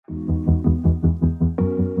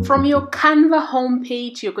From your Canva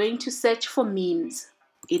homepage, you're going to search for memes.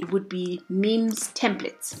 It would be memes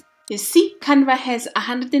templates. You see, Canva has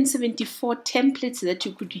 174 templates that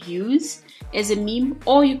you could use as a meme,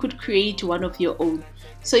 or you could create one of your own.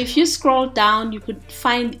 So if you scroll down, you could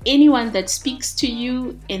find anyone that speaks to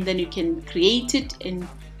you, and then you can create it and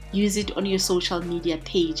use it on your social media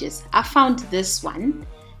pages. I found this one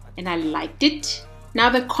and I liked it. Now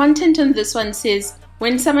the content on this one says,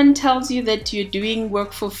 when someone tells you that you're doing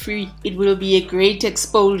work for free, it will be a great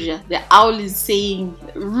exposure. The owl is saying,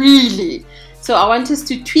 really? So I want us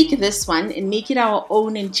to tweak this one and make it our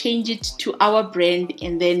own and change it to our brand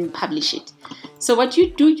and then publish it. So what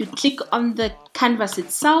you do, you click on the canvas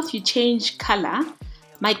itself, you change color.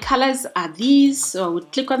 My colors are these, so I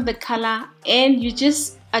would click on the color and you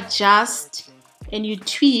just adjust and you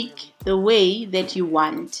tweak the way that you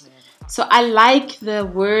want. So I like the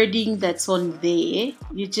wording that's on there.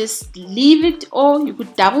 You just leave it, or you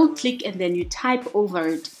could double click and then you type over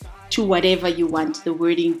it to whatever you want the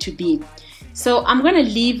wording to be. So I'm going to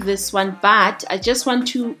leave this one, but I just want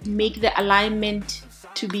to make the alignment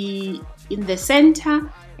to be in the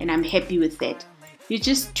center, and I'm happy with that. You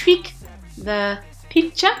just tweak the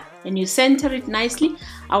picture and you center it nicely.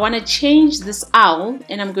 I want to change this owl,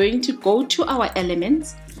 and I'm going to go to our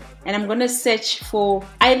elements and I'm going to search for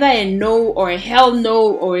either a no or a hell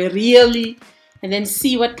no or a really, and then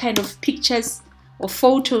see what kind of pictures or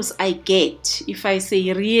photos I get. If I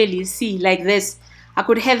say really, see, like this, I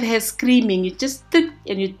could have her screaming. You just stick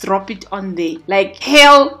and you drop it on there, like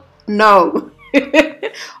hell no.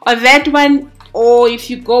 Or that one, or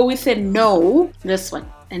if you go with a no, this one,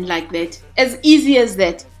 and like that. As easy as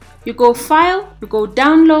that. You go file, you go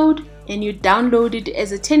download, and you download it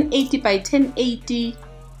as a 1080 by 1080,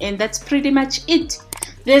 and that's pretty much it.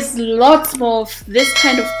 There's lots more of this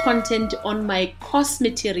kind of content on my course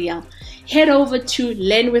material. Head over to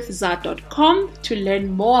learnwithza.com to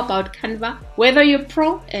learn more about Canva, whether you're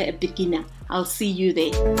pro or a beginner. I'll see you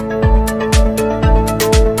there.